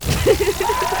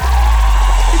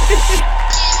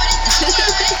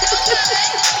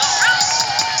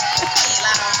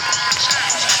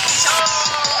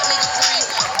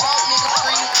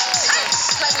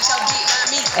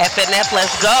Finette,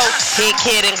 let's go. Hit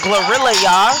Kid and Glorilla,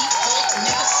 y'all.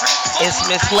 It's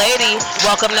Miss Lady.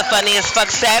 Welcome to Funny as Fuck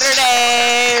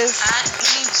Saturdays.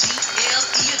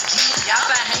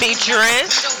 Featuring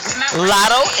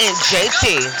Lotto and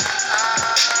JT.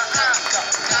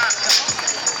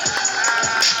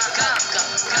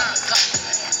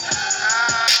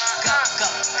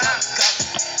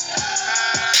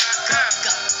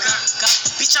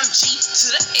 Bitch, I'm G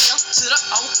to the L to the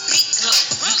O, big glow.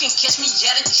 You can catch me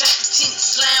at a track, tint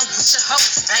slime with your hoe.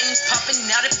 I ain't popping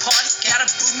out at parties, gotta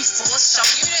book me for a show.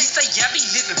 He say, yeah, be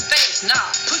living fast, nah,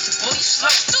 pussy boy, you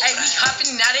slow. Hey, we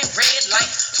hopping out at red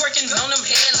light, twerking on them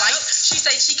headlights. She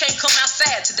say she can't come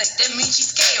outside today, that means she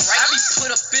scared, right? I be put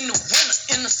up in the winter,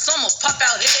 in the summer, pop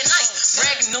out every night.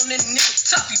 Bragging on that nigga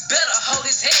tough, he better hold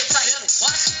his head tight.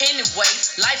 Anyway,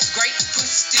 life's great, pussy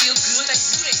still good. They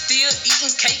still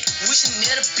eating cake, wishing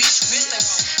that a bitch would.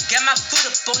 Got my foot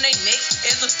up on they neck,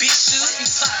 as a bitch should be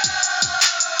poppin'.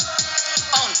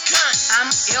 On the gun, I'm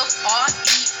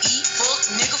F-R-E-E,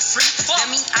 fuck nigga free.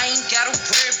 That mean I ain't gotta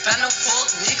worry about no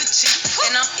fuck nigga cheat.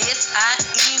 And I'm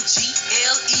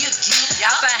S-I-N-G-L-E again.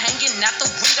 Outside hanging out the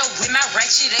window with my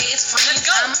ratchet ass friends.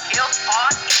 I'm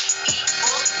F-R-E-E,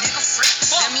 fuck nigga free.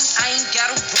 That mean I ain't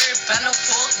gotta worry about no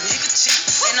fuck nigga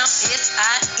cheat. And I'm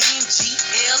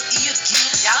S-I-N-G-L-E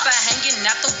again. Outside hanging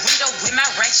out the window with my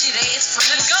ratchet ass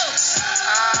friends. Let's go.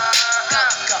 Go,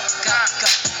 go, go,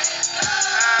 go.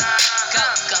 Go,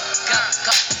 go, go,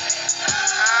 go.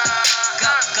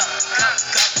 Go, go, go,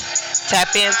 go.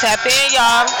 Tap in,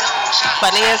 y'all.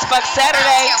 Funny as Fuck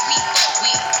Saturday.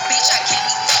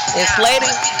 It's Lady.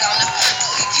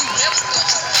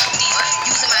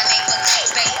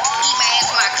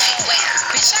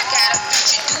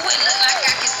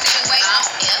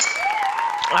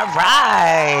 All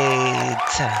right.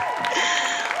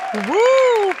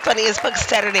 Woo! Funny as Fuck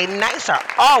Saturday nights are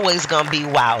always gonna be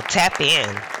wild. Tap in.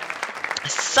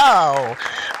 So,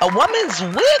 a woman's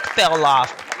wig fell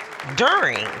off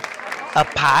during a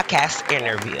podcast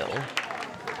interview.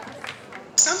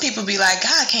 Some people be like,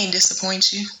 God can't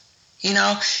disappoint you. You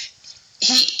know,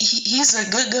 he's a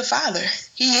good father.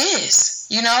 He is.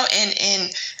 You know,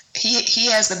 and he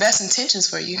has the best intentions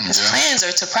for you. His plans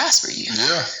are to prosper you.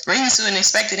 Yeah. Bring you to an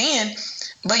expected end.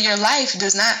 But your life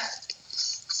does not.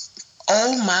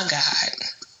 Oh my God.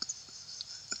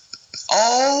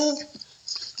 Oh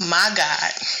my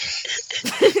God.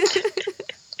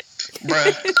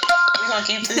 Bruh. We gonna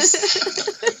keep this?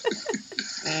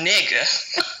 Nigga.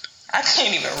 I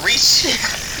can't even reach it.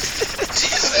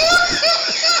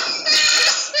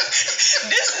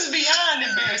 This is beyond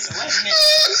embarrassing. Wait a minute.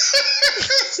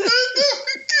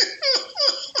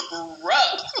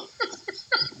 Bruh.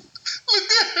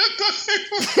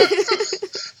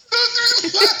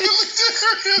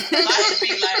 Life be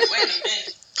like, wait a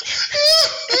minute.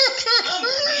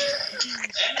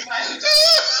 Everybody was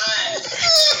fine.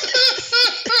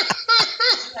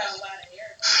 You have a lot of hair.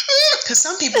 Because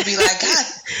some people be like, God.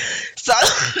 So,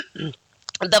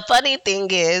 the funny thing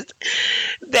is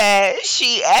that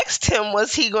she asked him,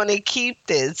 was he going to keep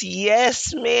this?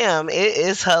 Yes, ma'am. It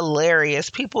is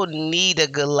hilarious. People need a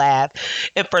good laugh.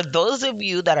 And for those of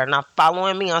you that are not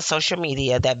following me on social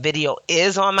media, that video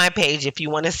is on my page. If you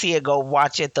want to see it, go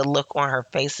watch it. The look on her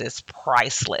face is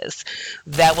priceless.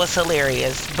 That was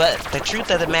hilarious. But the truth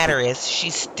of the matter is,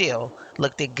 she still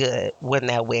looked it good when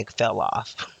that wig fell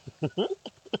off.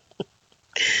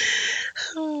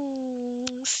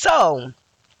 So,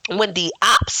 when the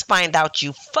opps find out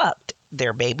you fucked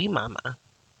their baby mama.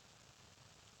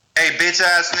 Hey, bitch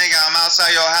ass nigga, I'm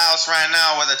outside your house right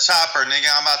now with a chopper, nigga.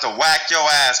 I'm about to whack your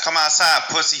ass. Come outside,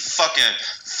 pussy fucking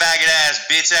faggot ass,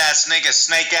 bitch ass nigga,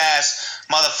 snake ass,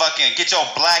 motherfucking. Get your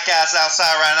black ass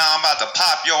outside right now. I'm about to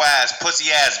pop your ass,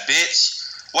 pussy ass bitch.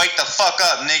 Wake the fuck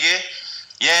up, nigga.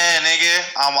 Yeah, nigga.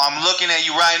 I'm looking at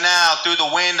you right now through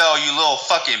the window, you little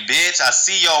fucking bitch. I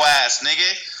see your ass,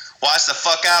 nigga. Watch the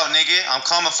fuck out, nigga. I'm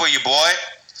coming for you, boy.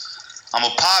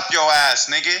 I'ma pop your ass,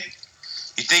 nigga.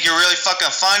 You think you're really fucking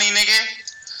funny, nigga?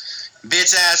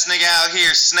 Bitch ass nigga out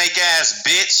here, snake ass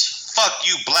bitch. Fuck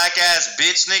you, black ass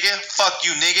bitch, nigga. Fuck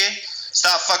you, nigga.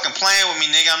 Stop fucking playing with me,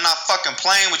 nigga. I'm not fucking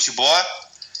playing with you, boy.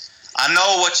 I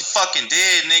know what you fucking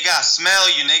did, nigga. I smell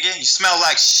you, nigga. You smell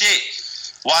like shit.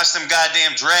 Watch them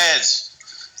goddamn dreads.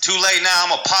 Too late now.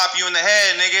 I'ma pop you in the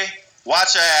head, nigga.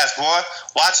 Watch your ass, boy.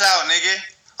 Watch out, nigga.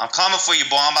 I'm coming for you,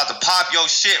 boy. I'm about to pop your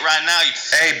shit right now.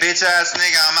 Hey, bitch ass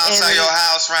nigga, I'm outside your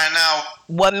house right now.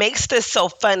 What makes this so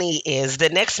funny is the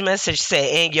next message said,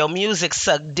 and your music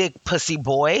suck dick, pussy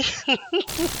boy.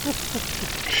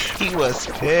 He was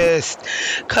pissed.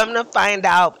 Come to find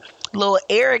out, little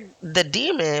Eric the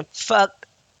Demon fucked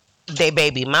they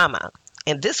baby mama.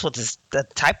 And this was the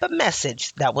type of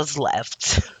message that was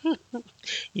left.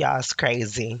 Y'all, it's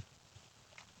crazy.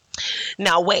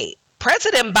 Now, wait.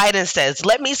 President Biden says,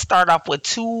 let me start off with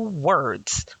 2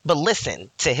 words. But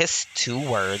listen to his 2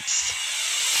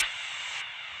 words.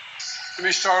 Let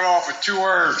me start off with 2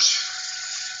 words.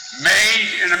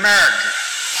 Made in America.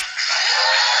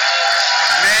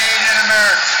 Made in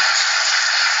America.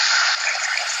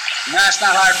 And that's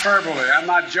not hyperbole. I'm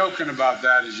not joking about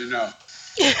that, as you know.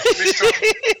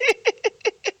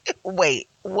 Wait,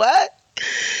 what?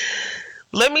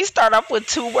 Let me start off with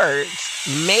 2 words.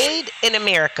 Made in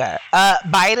America.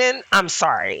 Biden, I'm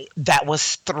sorry. That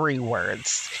was 3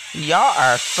 words. Y'all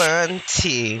are fun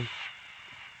too.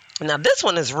 Now, this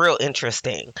one is real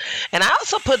interesting. And I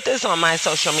also put this on my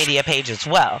social media page as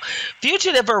well.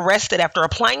 Fugitive arrested after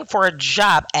applying for a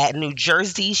job at New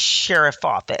Jersey Sheriff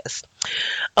Office.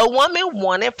 A woman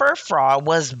wanted for fraud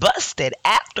was busted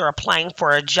after applying for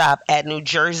a job at New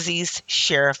Jersey's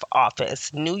Sheriff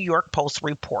Office. New York Post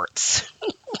reports.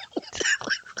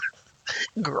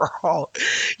 Girl,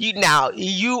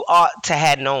 you ought to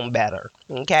have known better.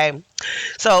 Okay.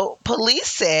 So police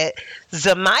said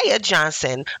Zamaya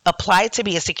Johnson applied to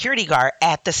be a security guard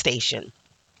at the station.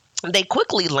 They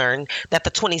quickly learned that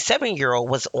the 27-year-old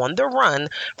was on the run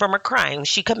from a crime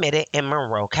she committed in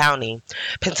Monroe County.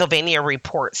 Pennsylvania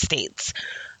report states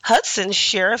Hudson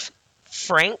Sheriff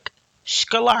Frank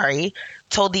Scolari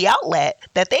told the outlet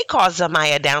that they called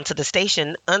Zamaya down to the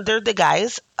station under the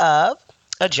guise of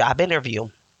a job interview.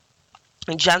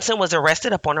 Johnson was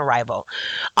arrested upon arrival.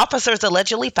 Officers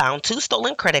allegedly found 2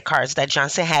 stolen credit cards that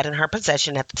Johnson had in her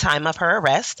possession at the time of her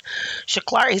arrest.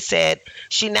 Shaklari said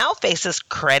she now faces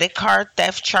credit card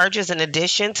theft charges in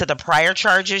addition to the prior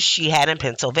charges she had in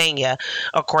Pennsylvania.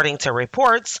 According to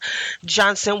reports,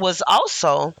 Johnson was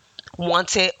also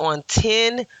wanted on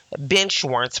 10 bench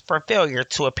warrants for failure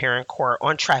to appear in court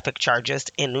on traffic charges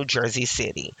in New Jersey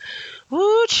City.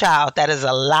 Woo, child, that is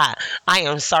a lot. I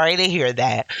am sorry to hear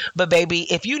that. But baby,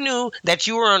 if you knew that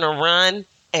you were on a run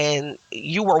and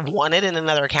you were wanted in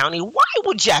another county, why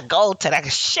would you go to the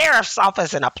sheriff's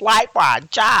office and apply for a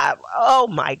job? Oh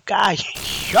my God,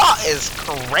 y'all is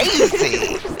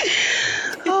crazy.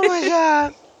 Oh my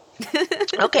God.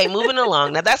 Okay, moving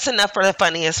along. Now that's enough for the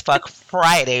funniest fuck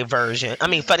Friday version. I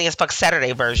mean, funniest fuck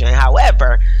Saturday version.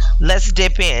 However, let's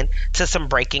dip in to some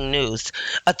breaking news.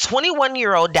 A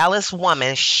 21-year-old Dallas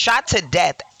woman shot to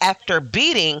death after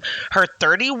beating her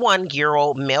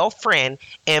 31-year-old male friend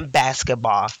in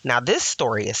basketball. Now this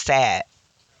story is sad.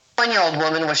 A 21-year-old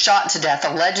woman was shot to death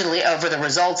allegedly over the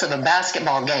results of a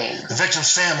basketball game. The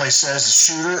victim's family says the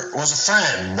shooter was a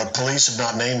friend, but police have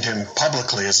not named him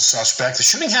publicly as a suspect. The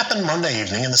shooting happened Monday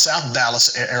evening in the South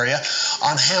Dallas area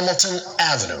on Hamilton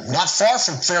Avenue, not far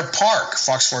from Fair Park.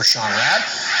 Fox 4's Sean Rad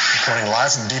reporting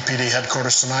live from DPD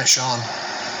headquarters tonight. Sean.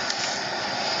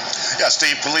 Yeah,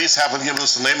 state police haven't given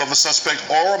us the name of a suspect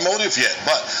or a motive yet,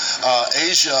 but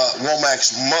Asia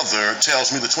Womack's mother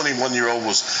tells me the 21-year-old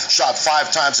was shot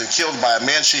 5 times and killed by a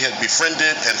man she had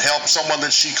befriended and helped, someone that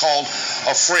she called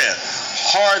a friend.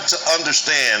 Hard to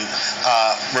understand,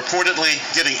 reportedly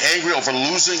getting angry over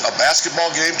losing a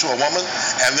basketball game to a woman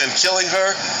and then killing her.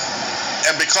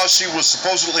 And because she was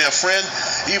supposedly a friend,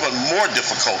 even more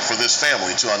difficult for this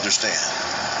family to understand.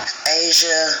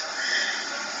 Asia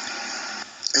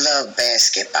loved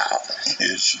basketball.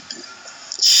 Yes, she did.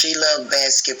 She loved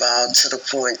basketball to the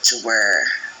point to where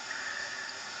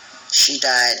she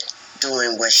died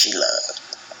doing what she loved.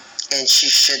 And she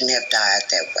shouldn't have died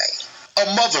that way.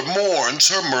 A mother mourns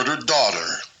her murdered daughter,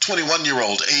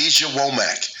 21-year-old Asia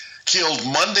Womack, killed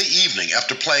Monday evening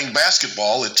after playing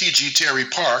basketball at T.G. Terry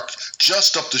Park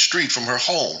just up the street from her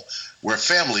home, where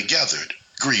family gathered,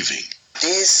 grieving.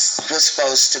 This was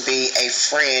supposed to be a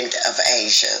friend of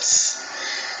Asia's.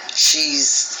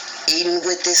 She's eaten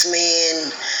with this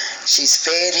man, she's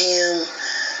fed him,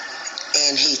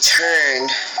 and he turned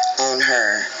on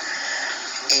her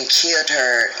and killed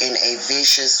her in a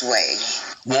vicious way.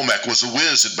 Womack was a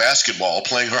whiz at basketball,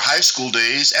 playing her high school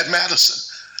days at Madison.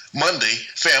 Monday,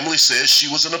 family says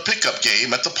she was in a pickup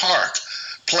game at the park,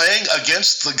 playing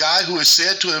against the guy who is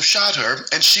said to have shot her,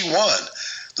 and she won.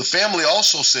 The family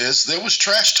also says there was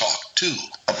trash talk, too.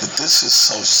 But this is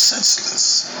so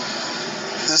senseless.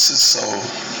 This is so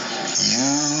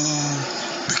you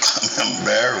become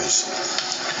embarrassed,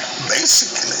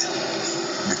 basically,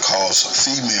 because a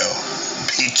female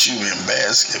beat you in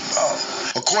basketball.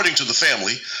 According to the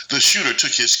family, the shooter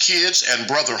took his kids and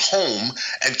brother home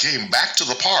and came back to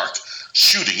the park,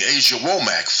 shooting Asia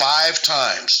Womack 5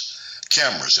 times.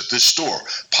 Cameras at this store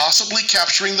possibly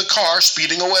capturing the car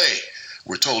speeding away.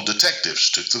 We're told detectives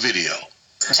took the video.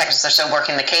 Detectives are still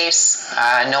working the case.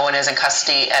 No one is in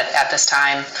custody at this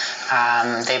time.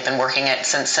 They've been working it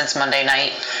since Monday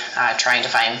night, trying to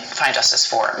find justice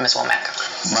for Ms. Womack.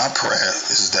 My prayer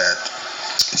is that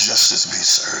justice be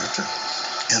served,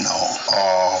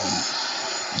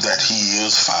 that he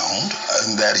is found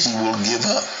and that he will give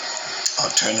up or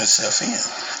turn himself in.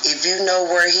 If you know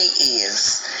where he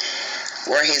is,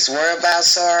 where his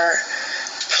whereabouts are,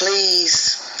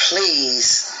 please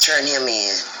turn him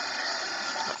in.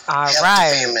 All Help right.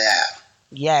 the family out.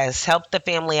 Yes, help the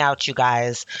family out, you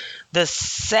guys. The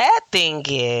sad thing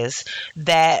is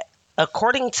that,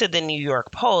 according to the New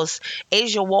York Post,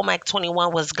 Asia Womack,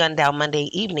 21, was gunned down Monday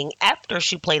evening after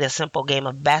she played a simple game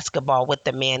of basketball with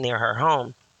the man near her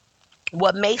home.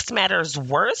 What makes matters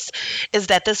worse is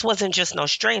that this wasn't just no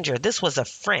stranger. This was a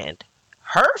friend.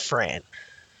 Her friend.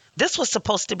 This was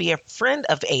supposed to be a friend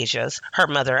of Asia's, her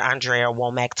mother, Andrea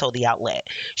Womack, told the outlet.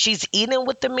 She's eaten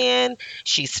with the man,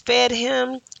 she's fed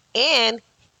him, and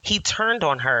he turned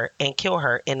on her and killed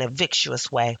her in a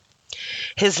vicious way.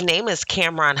 His name is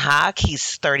Cameron Hogg.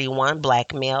 He's 31,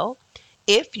 black male.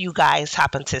 If you guys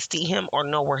happen to see him or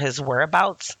know where his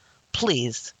whereabouts,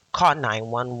 please call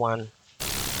 911.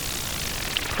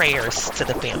 Prayers to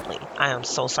the family. I am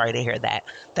so sorry to hear that.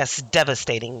 That's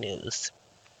devastating news.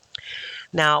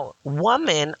 Now,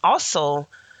 woman also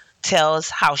tells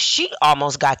how she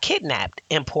almost got kidnapped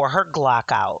and pour her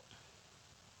Glock out.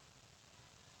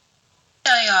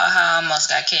 Tell y'all how I almost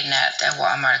got kidnapped at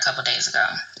Walmart a couple days ago.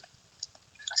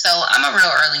 So I'm a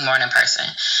real early morning person.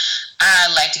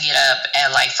 I like to get up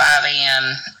at like 5 a.m.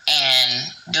 and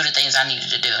do the things I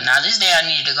needed to do. Now, this day I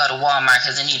needed to go to Walmart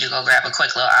because I needed to go grab a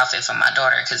quick little outfit for my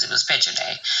daughter because it was picture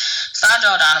day. So I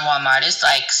drove down to Walmart. It's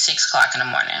like 6 o'clock in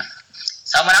the morning.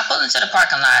 So when I pull into the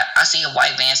parking lot, I see a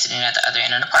white van sitting at the other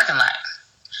end of the parking lot.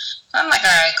 I'm like,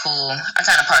 all right, cool. I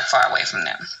kind of park far away from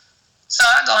them. So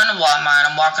I go into Walmart.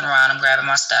 I'm walking around. I'm grabbing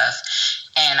my stuff.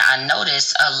 And I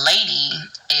notice a lady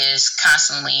is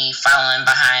constantly following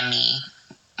behind me,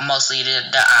 mostly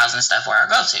the aisles and stuff where I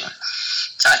go to.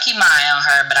 So I keep my eye on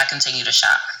her, but I continue to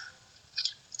shop.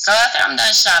 So after I'm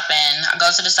done shopping, I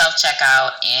go to the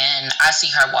self-checkout, and I see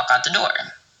her walk out the door.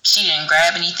 She didn't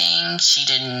grab anything. She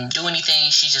didn't do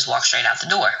anything. She just walked straight out the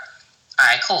door. All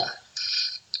right, cool.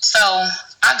 So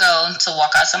I go to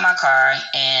walk out to my car,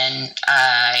 and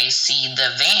I see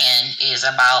the van is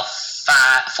about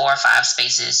 4 or 5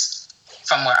 spaces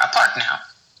from where I park now.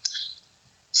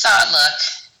 So I look,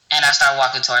 and I start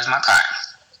walking towards my car.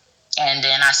 And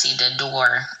then I see the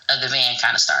door of the van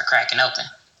kind of start cracking open.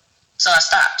 So I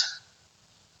stopped,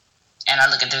 and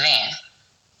I look at the van.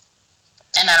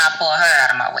 And then I pull her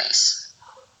out of my waist.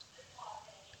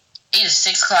 It is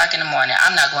 6 o'clock in the morning.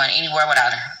 I'm not going anywhere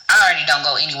without her. I already don't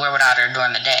go anywhere without her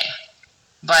during the day.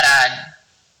 But I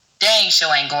dang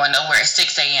sure ain't going nowhere at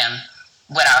 6 a.m.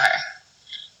 without her.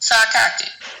 So I cocked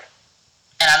it.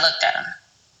 And I looked at him.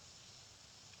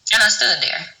 And I stood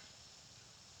there.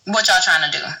 What y'all trying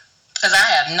to do? Because I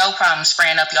have no problem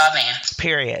spraying up y'all van.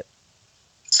 Period.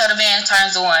 So the van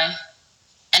turns on,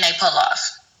 and they pull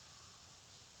off.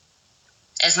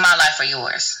 It's my life or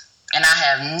yours. And I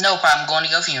have no problem going to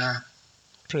your funeral.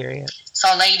 Period.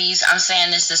 So ladies, I'm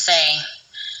saying this to say,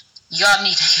 y'all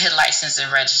need to get licensed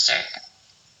and registered.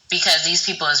 Because these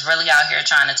people is really out here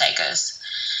trying to take us.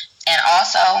 And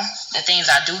also, the things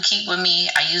I do keep with me,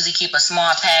 I usually keep a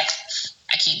small pack.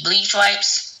 I keep bleach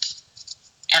wipes.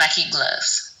 And I keep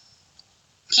gloves.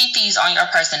 Keep these on your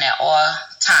person at all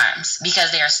times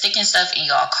because they are sticking stuff in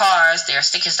your cars. They are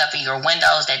sticking stuff in your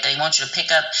windows that they want you to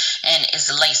pick up, and it's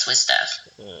laced with stuff.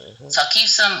 Mm-hmm. So keep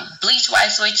some bleach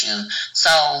wipes with you. So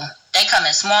they come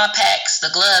in small packs. The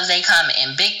gloves, they come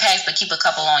in big packs, but keep a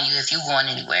couple on you if you're going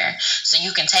anywhere. So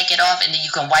you can take it off, and then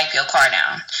you can wipe your car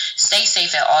down. Stay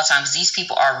safe at all times. These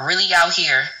people are really out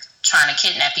here trying to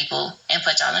kidnap people and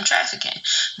put y'all in trafficking.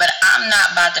 But I'm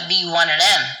not about to be one of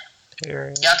them.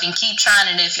 Period. Y'all can keep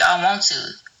trying it if y'all want to.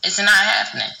 It's not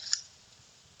happening.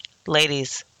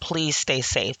 Ladies, please stay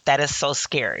safe. That is so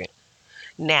scary.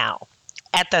 Now,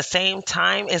 at the same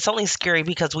time, it's only scary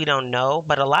because we don't know,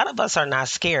 but a lot of us are not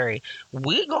scary.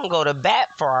 We're going to go to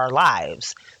bat for our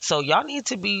lives. So y'all need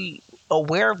to be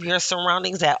aware of your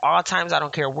surroundings at all times. I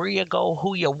don't care where you go,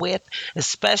 who you're with,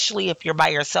 especially if you're by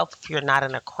yourself, if you're not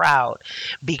in a crowd,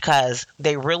 because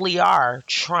they really are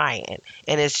trying.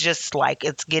 And it's just like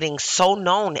it's getting so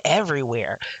known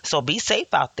everywhere. So be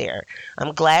safe out there.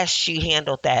 I'm glad she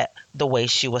handled that the way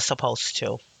she was supposed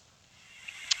to.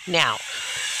 Now,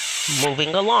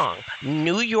 moving along,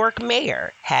 New York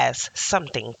mayor has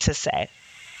something to say.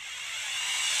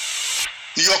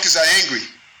 New Yorkers are angry.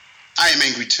 I am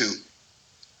angry too.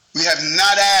 We have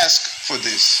not asked for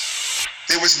this.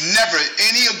 There was never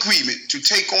any agreement to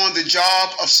take on the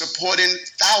job of supporting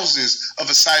thousands of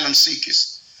asylum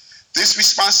seekers. This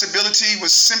responsibility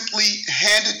was simply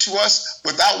handed to us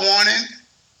without warning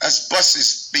as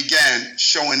buses began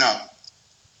showing up.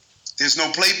 There's no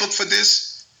playbook for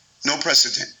this, no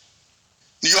precedent.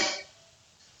 New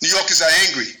Yorkers are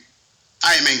angry.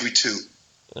 I am angry too.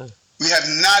 We have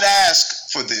not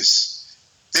asked for this.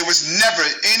 There was never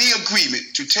any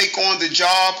agreement to take on the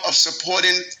job of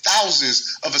supporting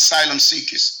thousands of asylum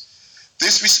seekers.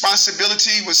 This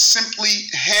responsibility was simply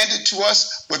handed to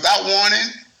us without warning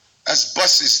as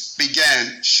buses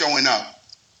began showing up.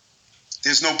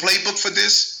 There's no playbook for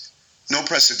this, no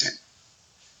precedent.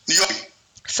 New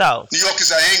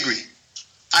Yorkers are angry.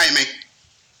 I am angry.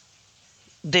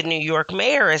 The New York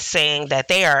mayor is saying that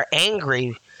they are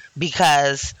angry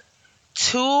because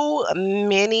too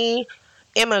many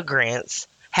immigrants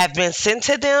have been sent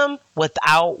to them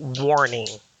without warning.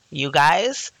 You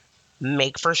guys,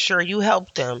 make for sure you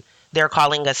help them. They're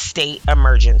calling a state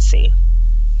emergency.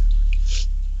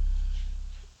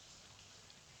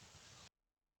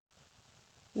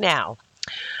 Now,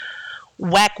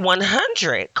 Whack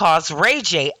 100 calls Ray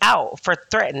J out for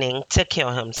threatening to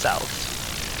kill himself.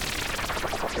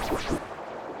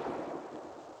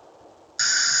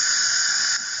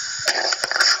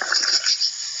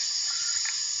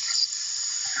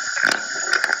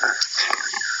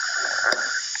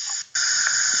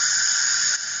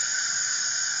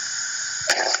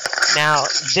 Now,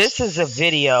 this is a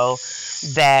video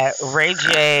that Ray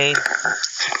J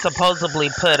supposedly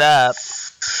put up,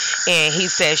 and he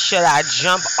says, should I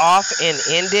jump off and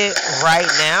end it right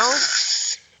now?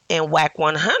 And Whack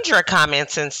 100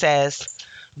 comments and says,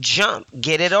 jump,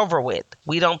 get it over with.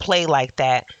 We don't play like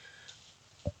that.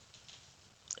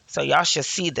 So y'all should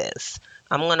see this.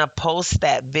 I'm going to post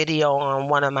that video on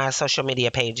one of my social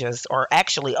media pages, or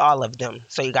actually all of them,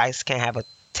 so you guys can have a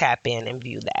tap in and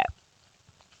view that.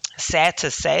 Sad to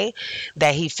say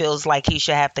that he feels like he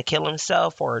should have to kill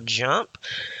himself or jump,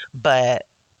 but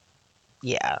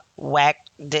yeah, Whack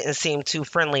didn't seem too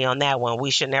friendly on that one.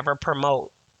 We should never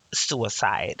promote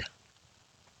suicide.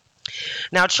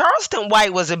 Now, Charleston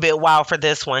White was a bit wild for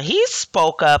this one. He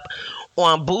spoke up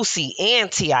on Boosie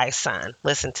and T.I.'s son.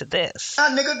 Listen to this.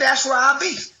 Nigga, that's where I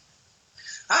be.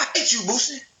 I hate you,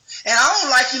 Boosie. And I don't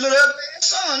like your little ugly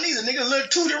son either, nigga. Little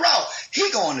Tootie Raw,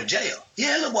 he going to jail.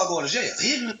 Yeah, little boy going to jail.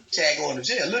 His little tag going to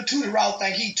jail. Little Tootie Raw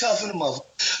think he tough in the mother.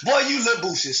 Boy, you little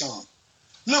Boosie son.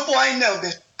 Little boy ain't never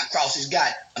been across his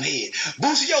goddamn head.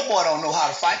 Boosie, your boy don't know how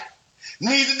to fight.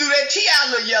 Neither do that T.I.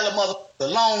 little yellow mother, the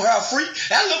long hair freak.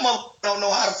 That little mother don't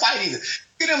know how to fight either.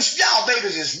 Look at them, y'all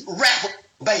babies is rapper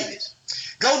babies.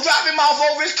 Go drop him off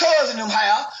over his cousin them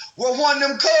house, where one of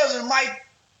them cousins might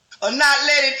not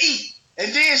let him eat. And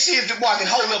then see if the boy can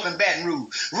hold up in Baton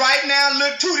Rouge. Right now,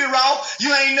 little Tootie Raw, you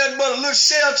ain't nothing but a little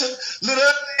shelter, little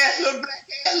ass, little black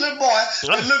ass little boy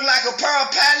that look like a pair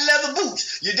of patent leather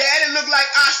boots. Your daddy look like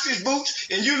ostrich boots,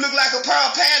 and you look like a pair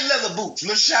of patent leather boots.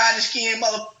 Little shiny skin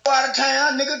mother out of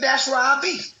town, nigga, that's where I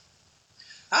be.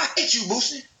 I hate you,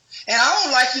 Boosie. And I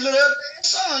don't like your little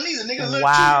son either, nigga. Little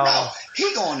Tootie Raw,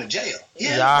 he going to jail.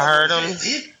 Yeah, y'all heard him?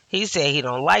 He said he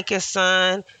don't like his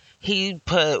son. He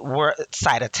put what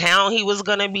side of town he was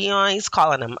going to be on. He's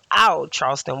calling him out.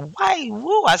 Charleston White.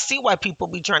 Woo, I see why people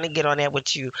be trying to get on that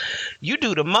with you. You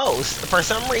do the most. For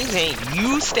some reason,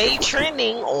 you stay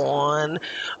trending on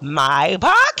my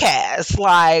podcast.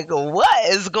 Like, what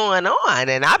is going on?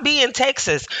 And I be in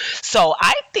Texas. So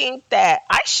I think that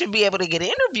I should be able to get an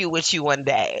interview with you one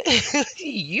day.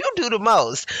 You do the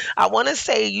most. I want to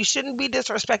say you shouldn't be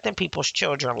disrespecting people's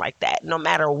children like that. No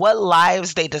matter what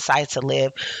lives they decide to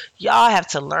live, y'all have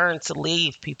to learn to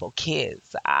leave people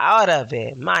kids out of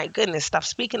it. My goodness, stop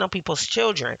speaking on people's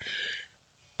children.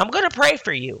 I'm going to pray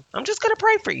for you. I'm just going to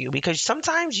pray for you because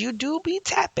sometimes you do be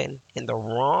tapping in the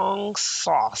wrong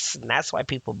sauce. And that's why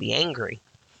people be angry.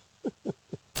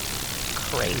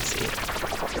 Crazy.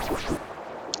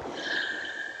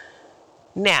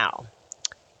 Now,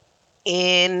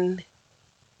 in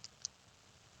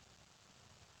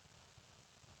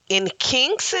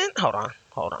Kingston, hold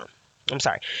on. I'm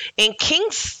sorry. In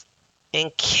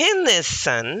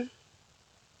Kinnison.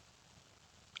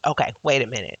 Okay, wait a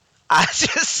minute. I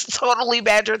just totally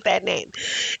badgered that name.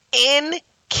 In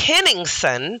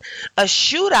Kenningson, a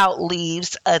shootout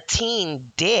leaves a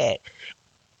teen dead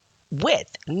with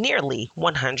nearly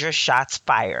 100 shots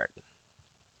fired.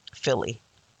 Philly.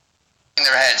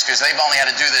 their heads because they've only had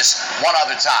to do this one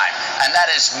other time, and that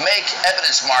is make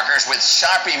evidence markers with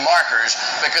Sharpie markers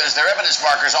because their evidence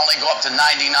markers only go up to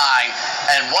 99.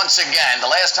 And once again,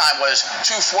 the last time was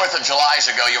 2 4th of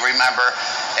Julys ago, you remember,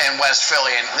 in West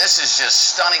Philly, and this is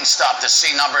just stunning stuff to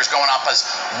see numbers going up as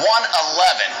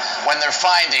 111 when they're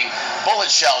finding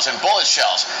bullet shells and bullet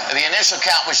shells. The initial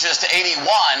count was just 81,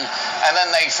 and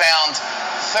then they found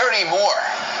 30 more.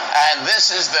 And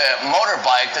this is the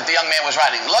motorbike that the young man was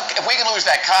riding. Look, if we can lose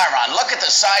that Chiron, look at the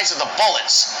size of the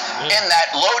bullets in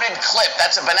that loaded clip.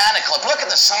 That's a banana clip. Look at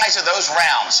the size of those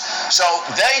rounds. So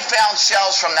they found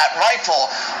shells from that rifle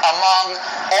among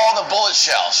all the bullet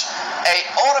shells. A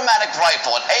automatic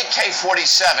rifle, an AK-47,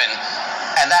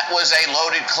 and that was a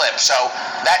loaded clip. So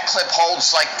that clip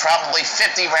holds like probably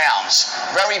 50 rounds,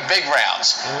 very big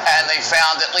rounds. And they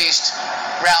found at least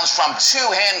rounds from 2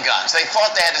 handguns. They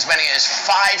thought they had as many as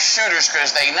 5 shooters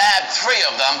because they nabbed 3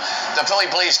 of them. The Philly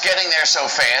police getting there so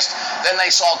fast. Then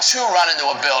they saw 2 run into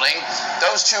a building.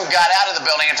 Those 2 got out of the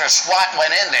building after SWAT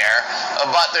went in there,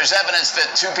 but there's evidence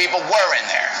that 2 people were in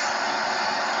there.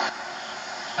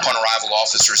 Upon arrival,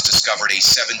 officers discovered a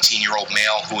 17-year-old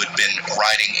male who had been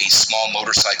riding a small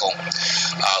motorcycle,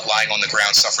 lying on the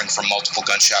ground suffering from multiple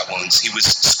gunshot wounds. He was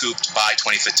scooped by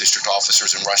 25th District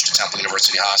officers and rushed to Temple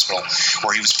University Hospital,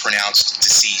 where he was pronounced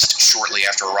deceased shortly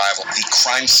after arrival. The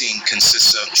crime scene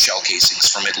consists of shell casings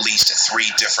from at least 3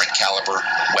 different caliber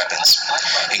weapons,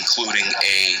 including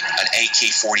an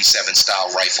AK-47 style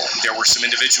rifle. There were some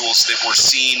individuals that were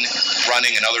seen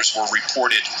running, and others were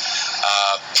reported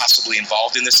possibly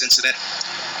involved in this incident,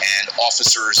 and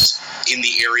officers in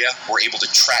the area were able to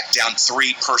track down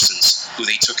 3 persons who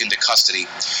they took into custody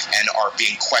and are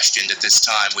being questioned at this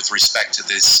time with respect to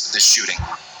this shooting.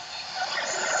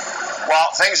 Well,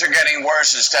 things are getting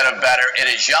worse instead of better. It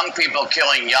is young people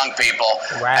killing young people,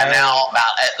 and now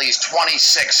about at least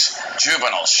 26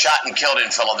 juveniles shot and killed in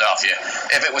Philadelphia.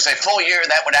 If it was a full year,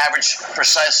 that would average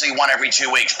precisely 1 every 2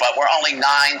 weeks, but we're only 9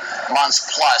 months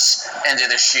plus into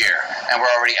this year, and we're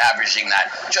already averaging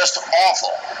that. Just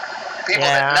awful. People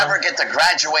that never get to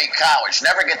graduate college,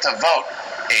 never get to vote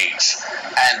age,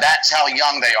 and that's how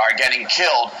young they are, getting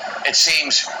killed, it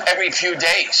seems, every few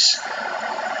days.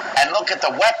 And look at the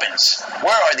weapons.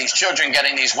 Where are these children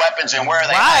getting these weapons, and where are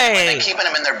they? Are they keeping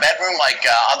them in their bedroom like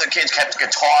other kids kept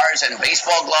guitars and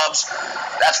baseball gloves?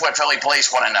 That's what Philly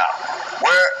police want to know.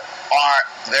 Where are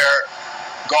their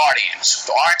guardians?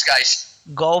 The orange guys.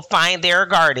 Go find their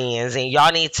guardians, and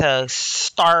y'all need to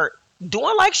start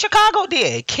doing like Chicago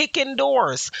did. Kicking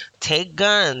doors, take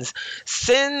guns,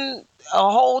 send a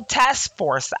whole task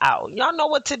force out. Y'all know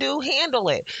what to do. Handle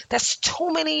it. That's too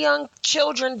many young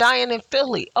children dying in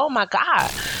Philly. Oh my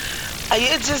God.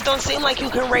 It just don't seem like you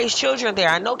can raise children there.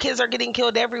 I know kids are getting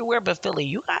killed everywhere, but Philly,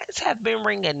 you guys have been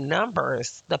ringing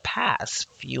numbers the past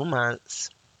few months.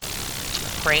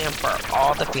 Praying for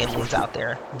all the families out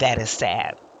there. That is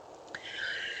sad.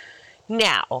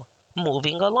 Now,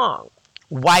 moving along.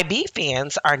 YB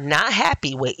fans are not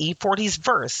happy with E40's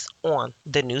verse on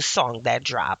the new song that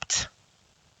dropped.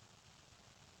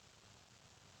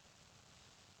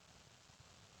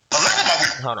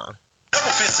 Hold on.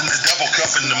 Double fist in the double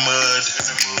cup in the mud.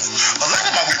 A lot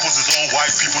of my weapons is on white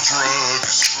people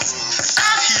drugs.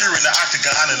 Out here in the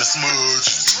octagon in the smudge.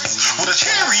 With a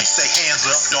cherry, say hands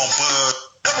up, don't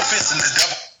bud. Double fist in the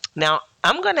double. Now,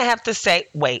 I'm going to have to say,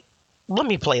 wait, let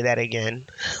me play that again.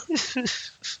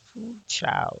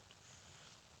 Child.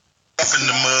 Up in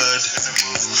the mud.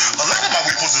 A lot of my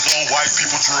weapons is on white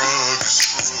people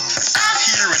drugs. Out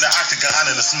here in the octagon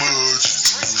in the smudge.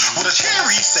 With a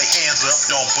cherry, say hands up,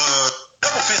 don't bud.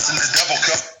 Double fist in the double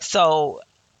cup. So,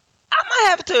 I might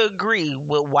have to agree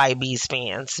with YB's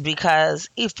fans because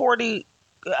E40,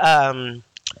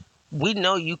 we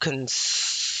know you can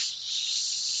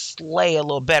slay a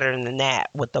little better than that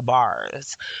with the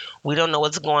bars. We don't know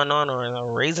what's going on or the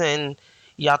reason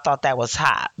y'all thought that was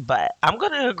hot, but I'm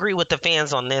going to agree with the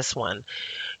fans on this one.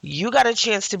 You got a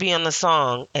chance to be on the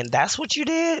song, and that's what you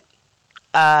did?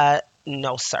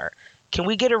 No, sir. Can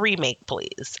we get a remake,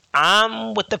 please?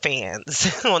 I'm with the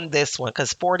fans on this one,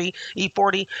 because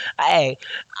E40, hey,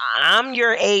 I'm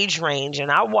your age range, and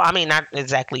I mean, not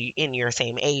exactly in your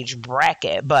same age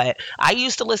bracket, but I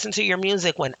used to listen to your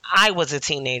music when I was a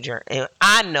teenager, and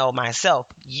I know myself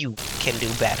you can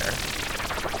do better.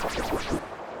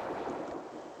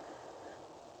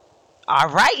 All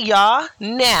right, y'all.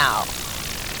 Now,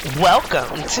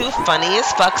 welcome to Funny as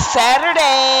Fuck Saturdays.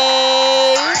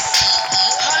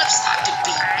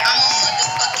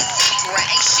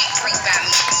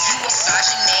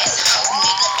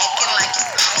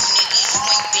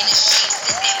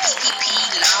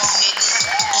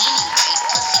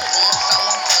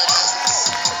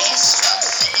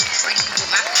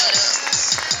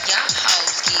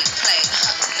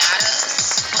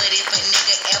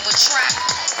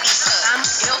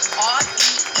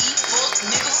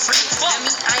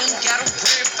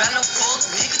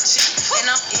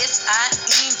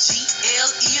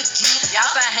 S-I-N-G-L-E again. Y'all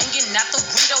start hanging out the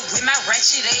window with my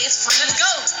ratchet ass friend. Let's go.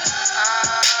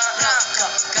 Go, go,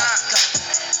 go, go.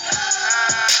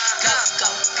 Go,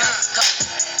 go, go, go.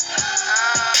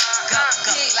 Go,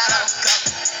 go, go, go.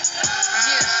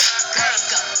 Yeah. Go,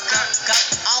 go, go, go.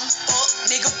 I'm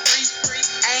fuck, nigga free.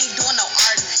 I ain't doing no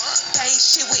arguing. They ain't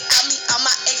shit without me. All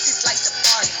my exes like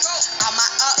Safari. All my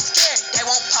ops scared. They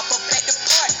won't pop up at the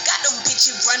party. Got them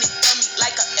bitches running from me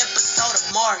like an episode of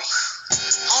Maury.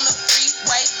 On the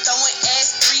freeway, throwing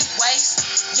ass 3 ways.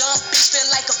 Young bitch feel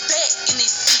like a vet in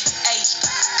his seat. Ayy,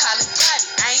 calling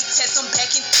private. I ain't text him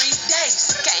back in 3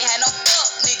 days. Can't have no fuck,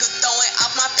 nigga throwing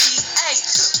off my PA.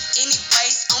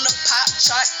 Anyways, on the pop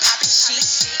chart, popping shit.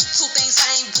 2 things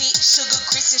I ain't with, sugar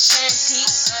grits and sharing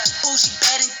pics. Bougie,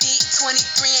 bad and thick, 23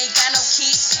 ain't got no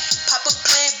kids. Papa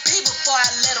plan B before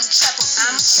I let him trap a bitch.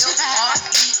 I'm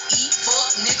F-R-E-E,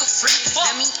 fuck nigga free.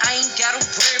 That mean I ain't gotta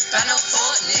worry about no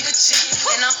fuck nigga cheat.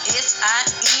 And I'm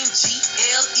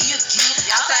S-I-N-G-L-E again.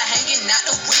 Y'all start hanging out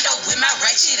the window with my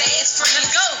ratchet ass friend.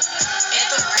 Let's go. At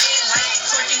the red light,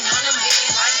 twerking on them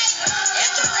headlights.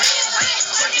 At the red light,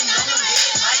 twerking on them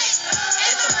headlights.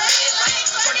 At the red light,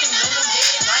 twerking on them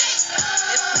headlights.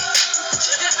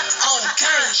 On the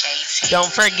curve. Don't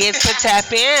forget to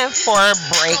tap in for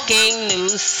Breaking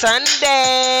News Sundays.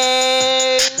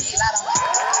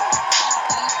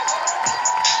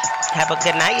 Have a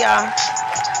good night, y'all.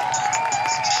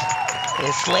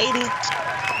 It's Lady.